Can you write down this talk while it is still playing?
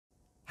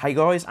Hey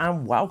guys,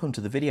 and welcome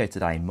to the video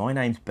today. My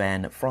name's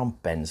Ben from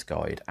Ben's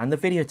Guide, and the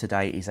video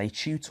today is a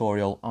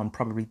tutorial on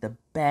probably the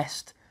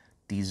best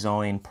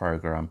design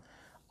program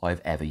I've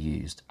ever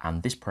used,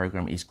 and this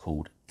program is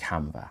called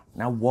Canva.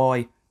 Now,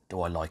 why do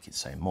I like it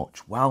so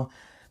much? Well,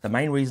 the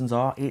main reasons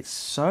are it's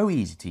so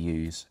easy to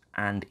use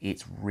and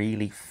it's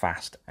really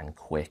fast and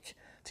quick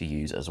to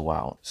use as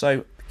well.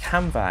 So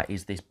Canva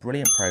is this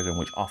brilliant program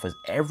which offers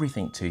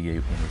everything to you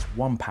in this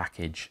one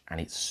package,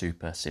 and it's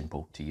super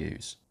simple to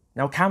use.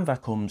 Now,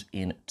 Canva comes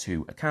in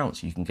two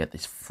accounts. You can get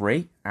this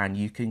free and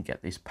you can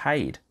get this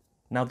paid.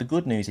 Now, the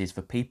good news is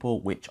for people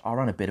which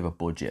are on a bit of a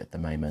budget at the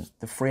moment,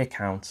 the free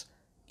account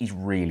is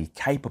really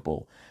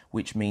capable,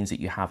 which means that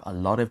you have a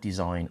lot of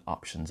design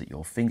options at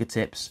your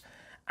fingertips.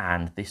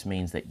 And this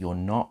means that you're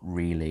not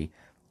really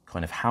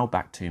kind of held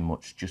back too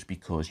much just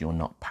because you're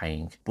not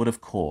paying. But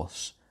of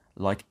course,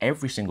 like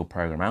every single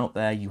program out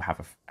there, you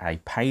have a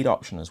paid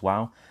option as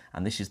well.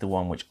 And this is the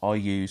one which I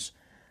use.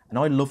 And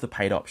I love the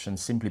paid option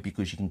simply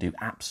because you can do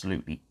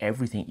absolutely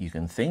everything you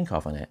can think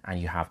of on it, and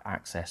you have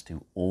access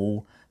to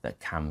all that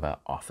Canva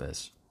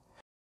offers.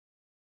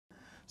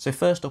 So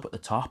first up at the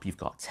top, you've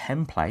got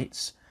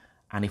templates.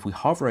 And if we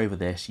hover over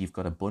this, you've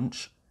got a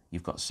bunch.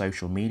 You've got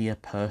social media,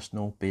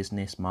 personal,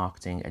 business,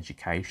 marketing,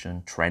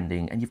 education,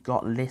 trending, and you've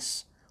got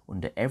lists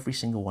under every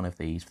single one of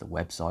these for the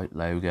website,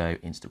 logo,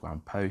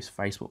 Instagram post,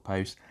 Facebook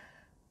post.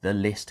 The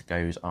list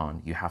goes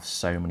on. You have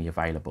so many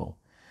available.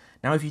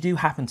 Now, if you do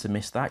happen to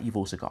miss that, you've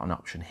also got an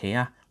option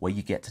here where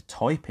you get to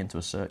type into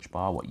a search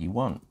bar what you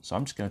want. So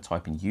I'm just going to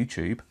type in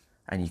YouTube,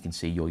 and you can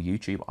see your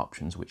YouTube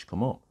options which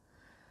come up.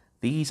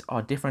 These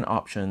are different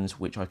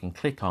options which I can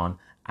click on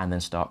and then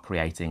start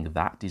creating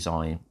that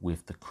design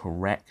with the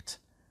correct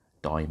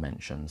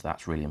dimensions.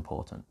 That's really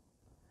important.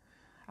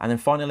 And then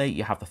finally,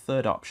 you have the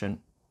third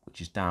option,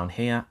 which is down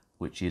here,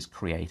 which is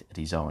create a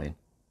design.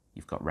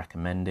 You've got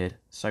recommended,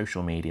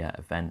 social media,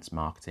 events,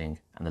 marketing,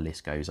 and the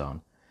list goes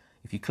on.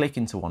 If you click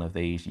into one of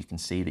these, you can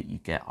see that you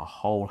get a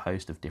whole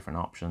host of different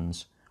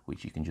options,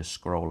 which you can just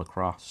scroll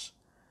across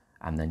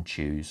and then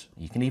choose.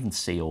 You can even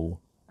see all,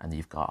 and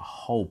you've got a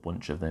whole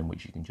bunch of them,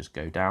 which you can just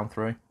go down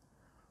through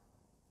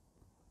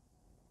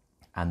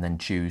and then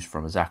choose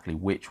from exactly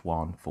which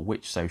one for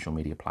which social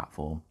media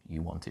platform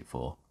you want it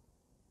for.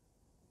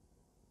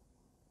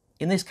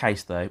 In this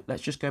case though,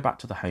 let's just go back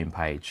to the home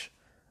page,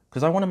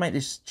 because I want to make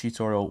this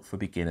tutorial for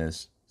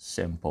beginners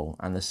simple,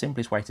 and the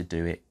simplest way to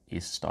do it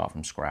is start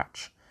from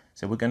scratch.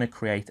 So we're going to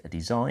create a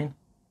design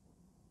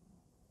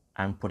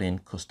and put in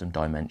custom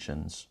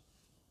dimensions.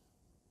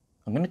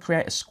 I'm going to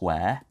create a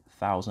square,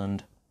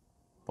 1000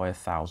 by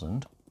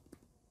 1000,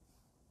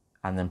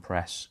 and then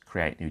press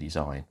create new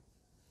design.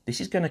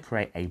 This is going to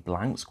create a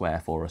blank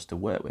square for us to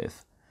work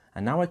with.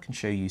 And now I can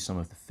show you some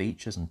of the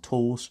features and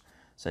tools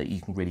so that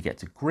you can really get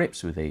to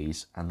grips with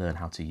these and learn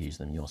how to use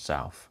them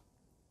yourself.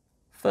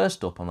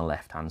 First up on the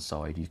left hand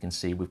side, you can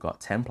see we've got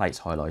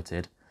templates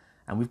highlighted.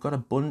 And we've got a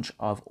bunch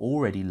of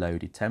already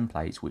loaded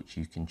templates which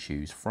you can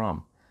choose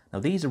from. Now,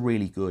 these are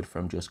really good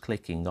from just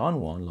clicking on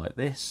one like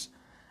this.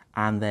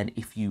 And then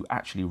if you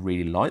actually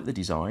really like the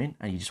design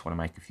and you just want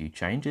to make a few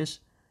changes,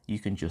 you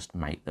can just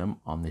make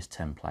them on this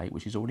template,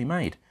 which is already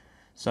made.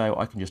 So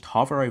I can just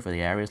hover over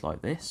the areas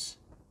like this,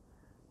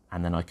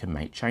 and then I can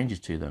make changes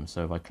to them.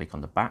 So if I click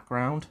on the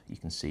background, you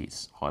can see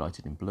it's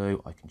highlighted in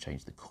blue. I can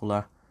change the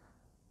color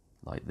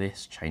like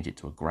this, change it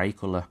to a gray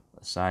color,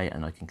 let's say,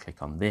 and I can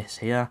click on this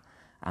here.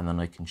 And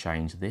then I can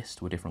change this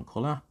to a different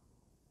color.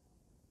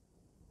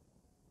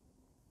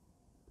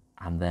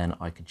 And then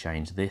I can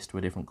change this to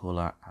a different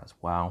color as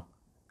well.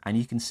 And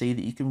you can see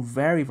that you can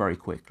very, very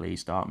quickly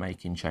start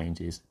making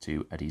changes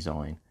to a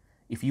design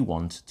if you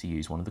want to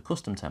use one of the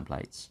custom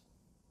templates.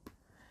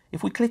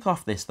 If we click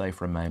off this though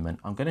for a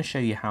moment, I'm going to show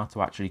you how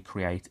to actually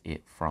create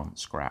it from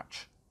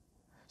scratch.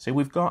 So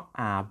we've got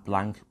our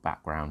blank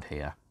background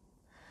here.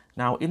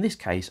 Now, in this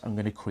case, I'm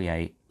going to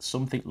create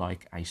something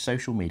like a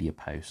social media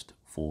post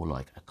for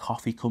like a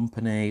coffee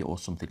company or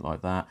something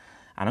like that.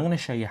 And I'm going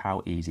to show you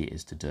how easy it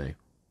is to do.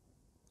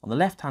 On the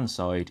left hand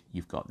side,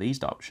 you've got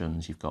these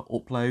options. You've got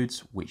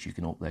uploads, which you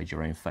can upload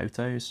your own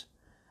photos.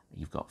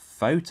 You've got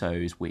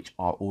photos, which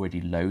are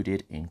already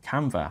loaded in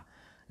Canva.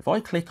 If I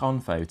click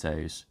on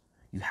photos,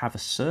 you have a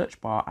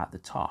search bar at the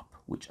top,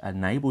 which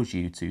enables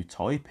you to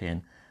type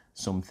in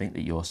something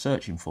that you're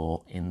searching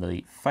for in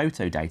the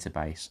photo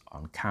database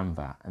on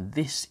Canva. And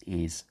this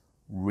is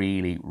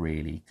really,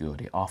 really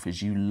good. It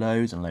offers you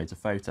loads and loads of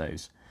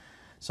photos.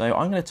 So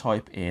I'm going to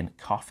type in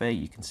coffee.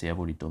 You can see I've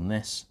already done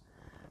this.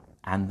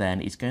 And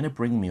then it's going to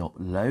bring me up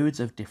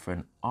loads of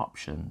different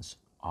options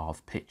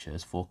of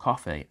pictures for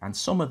coffee. And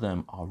some of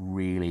them are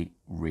really,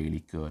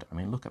 really good. I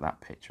mean, look at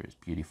that picture. It's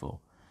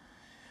beautiful.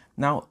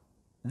 Now,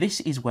 this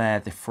is where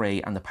the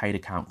free and the paid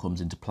account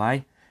comes into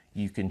play.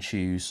 You can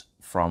choose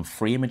from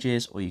free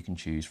images or you can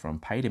choose from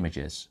paid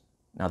images.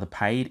 Now, the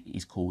paid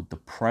is called the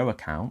Pro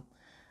account.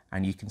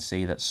 And you can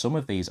see that some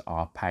of these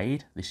are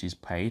paid. This is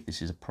paid.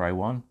 This is a pro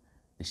one.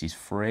 This is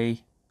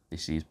free.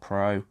 This is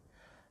pro.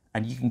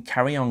 And you can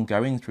carry on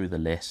going through the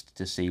list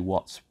to see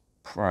what's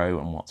Pro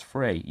and what's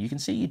free. You can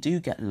see you do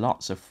get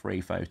lots of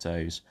free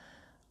photos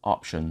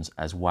options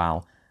as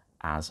well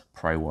as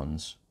Pro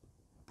ones.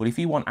 But if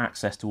you want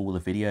access to all the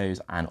videos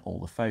and all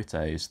the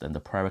photos, then the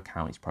Pro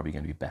account is probably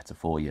going to be better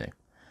for you.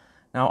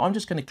 Now I'm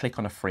just going to click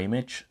on a free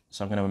image.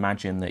 So I'm going to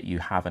imagine that you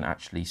haven't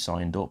actually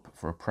signed up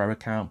for a Pro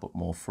account, but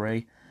more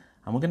free.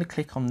 And we're going to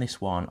click on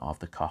this one of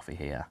the coffee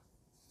here.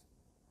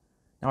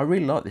 Now I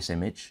really like this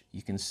image.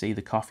 You can see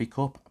the coffee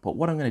cup, but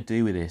what I'm going to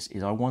do with this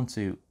is I want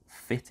to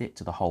fit it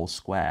to the whole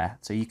square.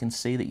 So you can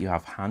see that you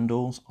have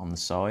handles on the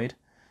side,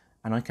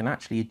 and I can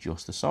actually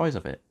adjust the size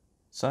of it.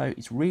 So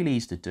it's really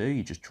easy to do.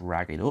 You just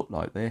drag it up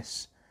like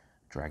this,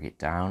 drag it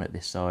down at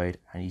this side,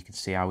 and you can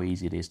see how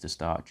easy it is to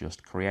start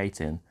just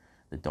creating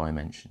the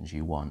dimensions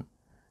you want.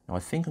 Now I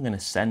think I'm going to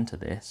center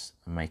this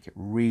and make it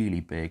really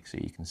big so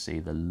you can see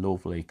the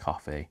lovely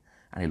coffee,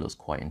 and it looks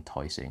quite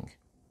enticing.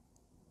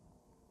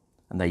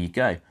 And there you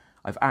go.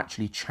 I've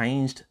actually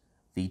changed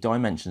the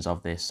dimensions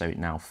of this so it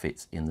now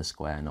fits in the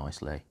square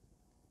nicely.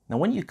 Now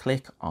when you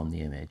click on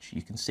the image,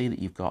 you can see that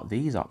you've got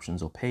these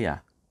options up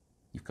here.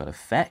 You've got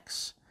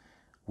effects,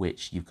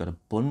 which you've got a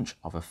bunch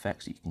of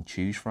effects that you can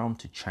choose from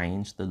to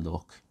change the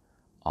look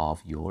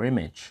of your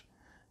image.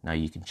 Now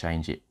you can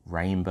change it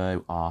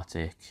rainbow,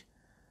 Arctic,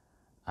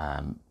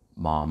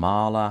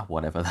 Marmala,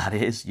 whatever that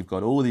is. You've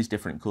got all these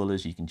different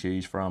colors you can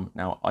choose from.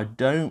 Now I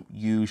don't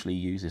usually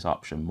use this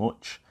option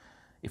much.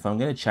 If I'm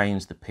going to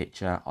change the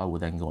picture, I will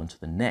then go on to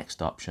the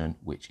next option,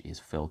 which is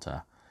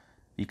filter.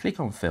 If you click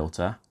on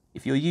filter,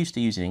 if you're used to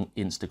using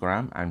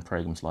Instagram and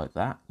programs like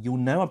that, you'll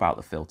know about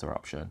the filter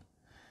option.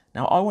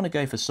 Now I want to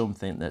go for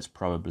something that's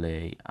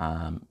probably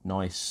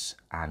nice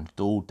and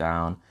dulled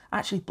down.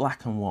 Actually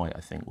black and white I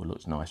think will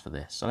look nice for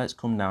this. So let's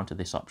come down to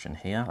this option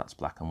here, that's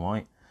black and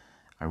white.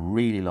 I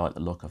really like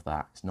the look of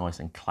that, it's nice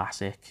and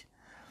classic.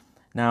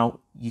 Now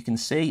you can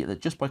see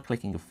that just by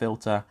clicking a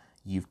filter,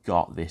 you've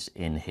got this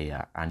in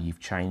here and you've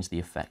changed the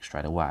effect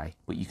straight away.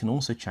 But you can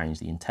also change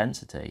the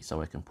intensity,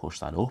 so I can push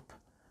that up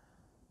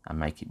and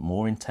make it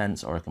more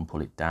intense, or I can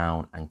pull it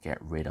down and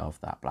get rid of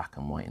that black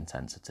and white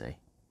intensity.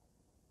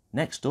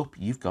 Next up,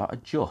 you've got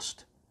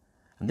adjust.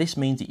 And this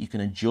means that you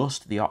can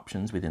adjust the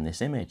options within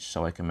this image.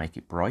 So I can make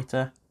it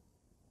brighter,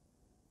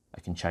 I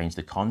can change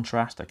the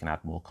contrast, I can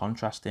add more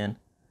contrast in,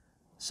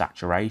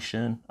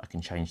 saturation, I can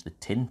change the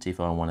tint if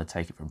I want to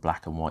take it from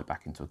black and white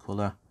back into a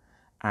color,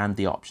 and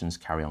the options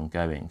carry on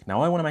going.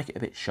 Now I want to make it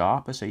a bit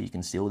sharper so you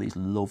can see all these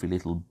lovely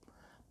little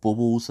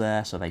bubbles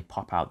there so they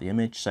pop out the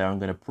image. So I'm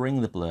going to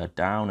bring the blur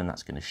down and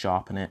that's going to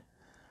sharpen it,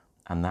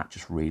 and that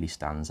just really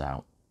stands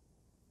out.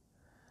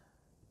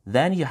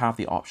 Then you have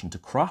the option to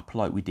crop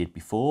like we did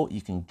before.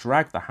 You can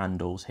drag the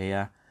handles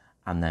here,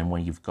 and then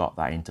when you've got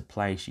that into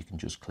place you can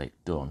just click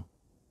done.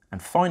 And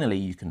finally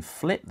you can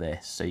flip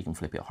this, so you can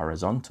flip it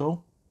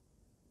horizontal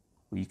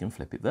or you can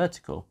flip it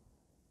vertical,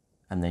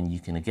 and then you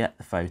can get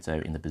the photo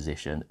in the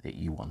position that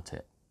you want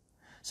it.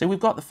 So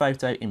we've got the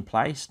photo in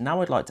place.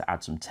 Now I'd like to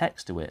add some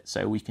text to it,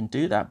 so we can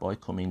do that by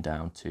coming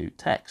down to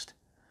text.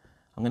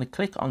 I'm going to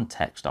click on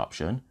text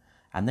option,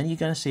 and then you're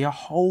going to see a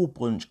whole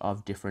bunch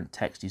of different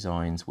text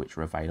designs which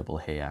are available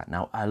here.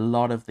 Now a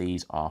lot of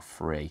these are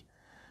free,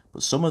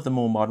 but some of the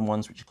more modern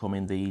ones which come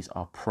in these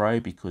are pro,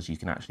 because you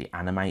can actually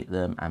animate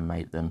them and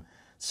make them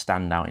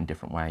stand out in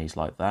different ways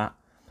like that.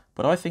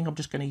 But I think I'm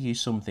just going to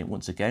use something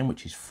once again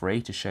which is free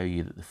to show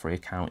you that the free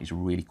account is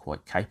really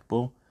quite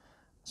capable.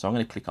 So I'm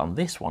going to click on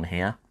this one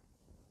here,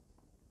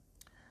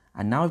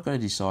 and now I've got to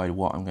decide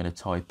what I'm going to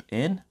type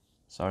in.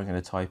 So I'm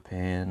going to type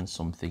in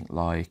something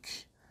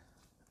like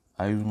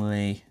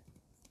only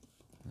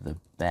the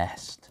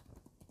best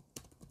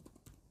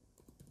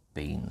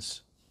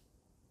beans.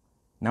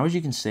 Now as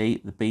you can see,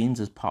 the beans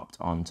has popped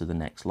onto the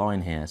next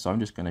line here, so I'm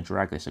just going to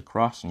drag this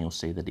across and you'll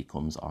see that it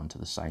comes onto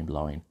the same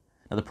line.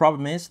 Now the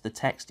problem is the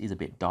text is a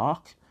bit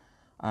dark,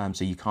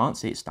 so you can't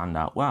see it stand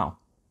out well.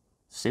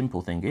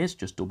 Simple thing is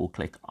just double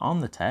click on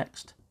the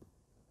text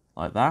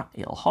like that,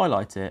 it'll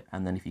highlight it,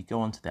 and then if you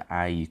go onto the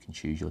A you can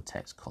choose your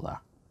text color.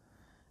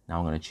 Now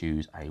I'm going to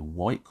choose a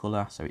white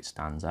color so it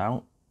stands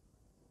out.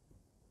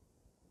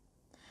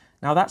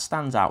 Now that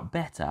stands out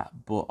better,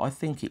 but I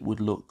think it would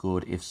look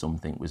good if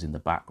something was in the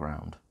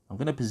background. I'm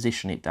going to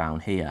position it down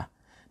here.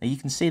 Now you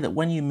can see that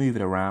when you move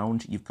it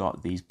around, you've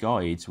got these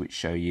guides which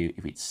show you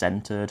if it's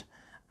centered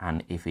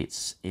and if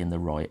it's in the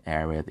right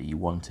area that you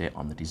want it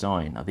on the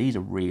design. Now these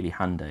are really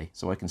handy,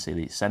 so I can see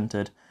that it's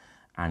centered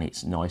and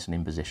it's nice and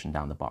in position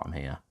down the bottom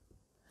here.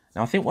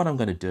 Now I think what I'm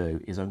going to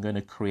do is I'm going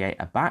to create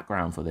a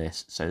background for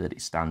this so that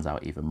it stands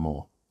out even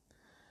more.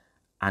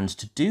 And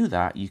to do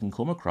that, you can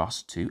come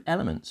across to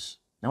Elements.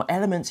 Now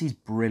Elements is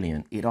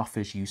brilliant. It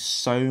offers you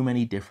so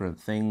many different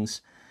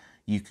things.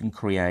 You can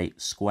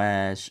create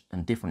squares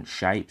and different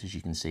shapes, as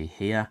you can see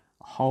here,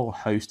 a whole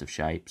host of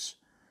shapes.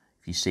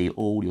 If you see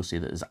all, you'll see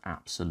that there's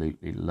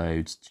absolutely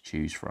loads to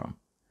choose from.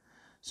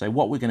 So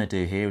what we're going to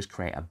do here is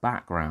create a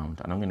background,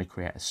 and I'm going to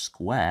create a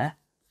square,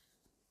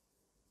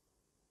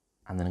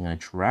 and then I'm going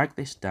to drag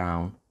this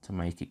down to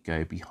make it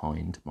go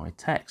behind my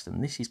text,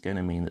 and this is going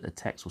to mean that the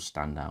text will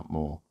stand out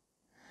more.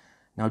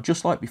 Now,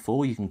 just like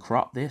before, you can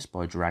crop this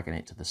by dragging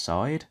it to the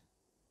side.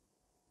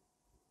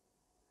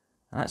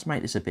 And let's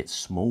make this a bit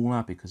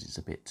smaller because it's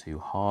a bit too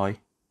high.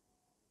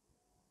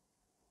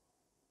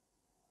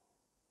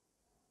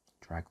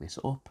 Drag this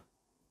up.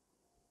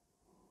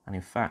 And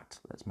in fact,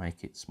 let's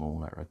make it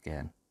smaller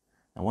again.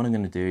 Now what I'm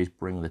going to do is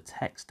bring the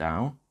text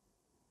down,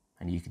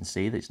 and you can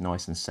see that it's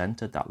nice and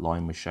centered. That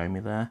line was showing me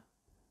there.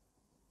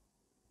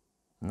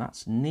 And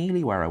that's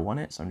nearly where I want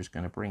it, so I'm just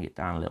going to bring it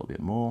down a little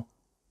bit more.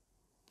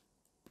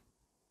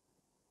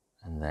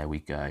 And there we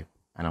go.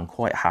 And I'm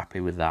quite happy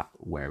with that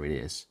where it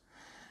is.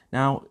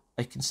 Now,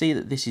 I can see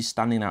that this is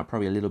standing out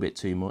probably a little bit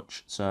too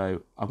much,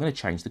 so I'm going to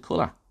change the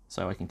colour.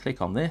 So I can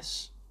click on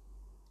this.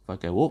 If I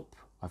go up,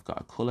 I've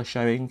got a colour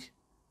showing,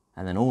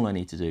 and then all I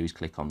need to do is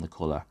click on the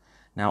colour.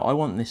 Now, I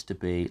want this to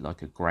be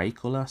like a grey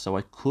colour, so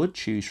I could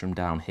choose from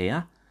down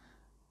here,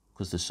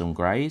 because there's some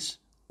greys,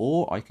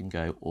 or I can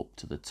go up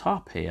to the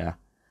top here,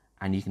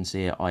 and you can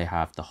see I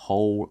have the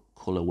whole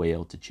colour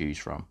wheel to choose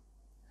from.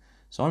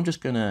 So I'm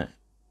just going to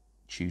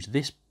choose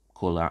this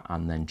colour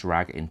and then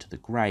drag it into the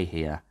grey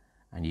here,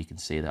 and you can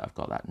see that I've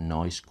got that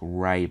nice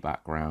grey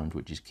background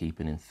which is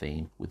keeping in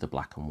theme with the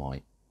black and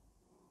white.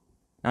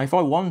 Now if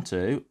I want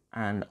to,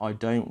 and I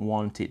don't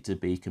want it to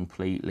be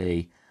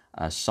completely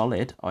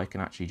solid, I can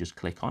actually just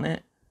click on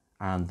it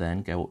and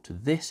then go up to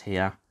this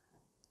here,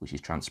 which is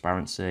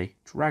transparency,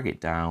 drag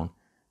it down,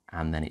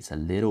 and then it's a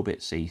little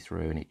bit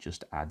see-through, and it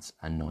just adds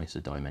a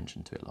nicer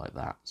dimension to it like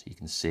that. So you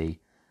can see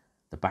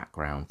the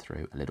background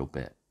through a little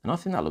bit. And I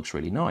think that looks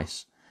really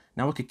nice.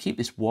 Now I could keep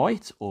this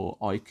white, or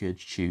I could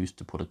choose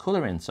to put a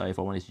colour in. So if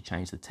I wanted to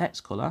change the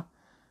text colour,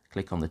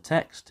 click on the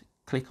text,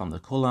 click on the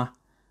colour,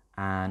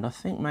 and I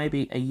think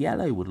maybe a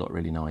yellow would look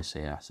really nice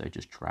here. So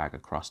just drag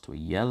across to a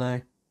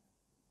yellow,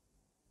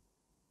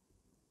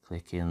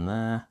 click in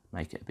there,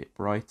 make it a bit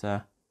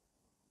brighter,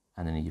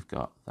 and then you've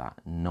got that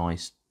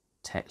nice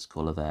text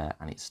colour there,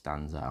 and it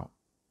stands out.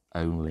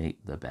 Only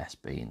the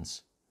best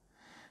beans.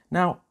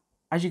 Now,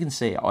 as you can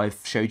see, I've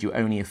showed you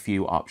only a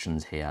few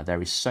options here.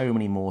 There is so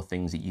many more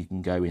things that you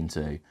can go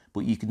into,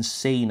 but you can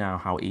see now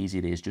how easy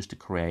it is just to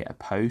create a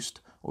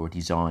post or a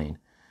design.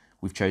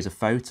 We've chose a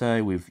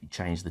photo, we've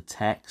changed the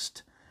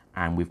text,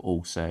 and we've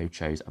also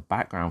chose a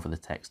background for the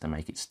text to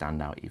make it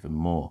stand out even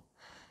more.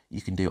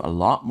 You can do a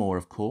lot more,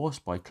 of course,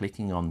 by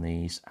clicking on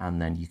these,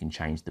 and then you can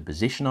change the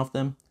position of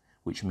them,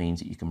 which means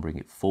that you can bring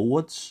it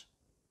forwards,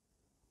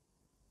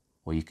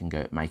 or you can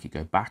make it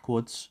go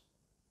backwards.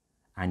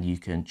 And you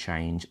can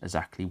change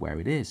exactly where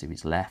it is, if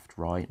it's left,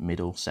 right,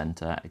 middle,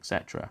 center,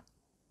 etc.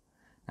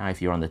 Now,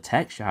 if you're on the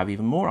text, you have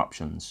even more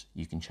options.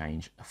 You can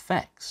change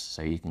effects,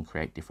 so you can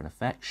create different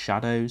effects: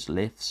 shadows,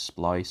 lifts,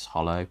 splice,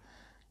 hollow,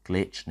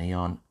 glitch,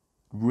 neon,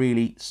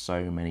 really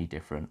so many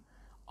different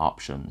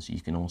options. You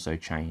can also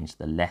change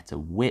the letter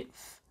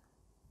width,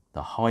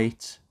 the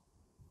height,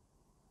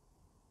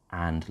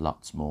 and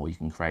lots more. You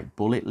can create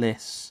bullet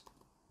lists,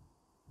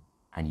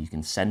 and you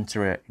can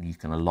center it, you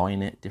can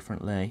align it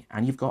differently,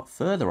 and you've got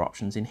further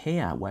options in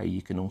here where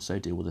you can also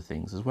do other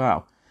things as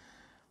well.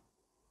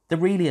 There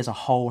really is a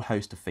whole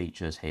host of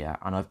features here,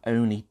 and I've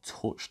only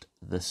touched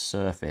the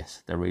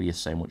surface. There really is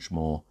so much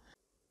more.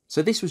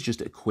 So this was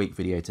just a quick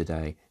video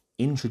today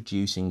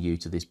introducing you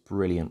to this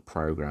brilliant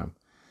program.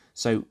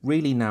 So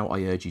really now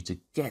I urge you to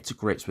get to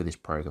grips with this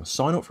program.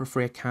 Sign up for a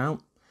free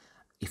account.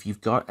 If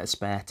you've got a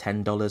spare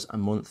 $10 a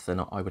month,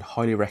 then I would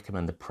highly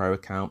recommend the Pro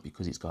account,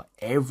 because it's got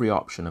every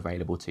option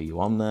available to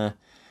you on there.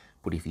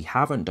 But if you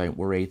haven't, don't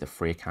worry, the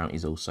free account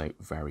is also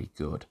very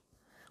good.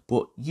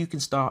 But you can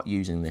start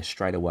using this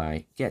straight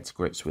away, get to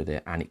grips with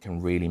it, and it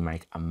can really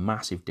make a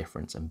massive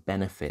difference and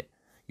benefit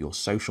your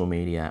social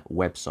media,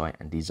 website,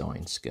 and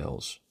design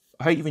skills.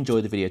 I hope you've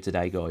enjoyed the video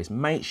today, guys.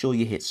 Make sure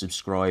you hit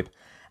subscribe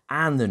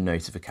and the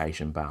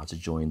notification bell to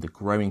join the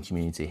growing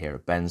community here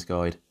at Ben's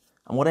Guide.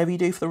 And whatever you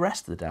do for the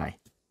rest of the day,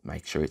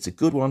 make sure it's a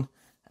good one,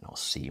 and I'll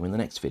see you in the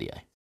next video.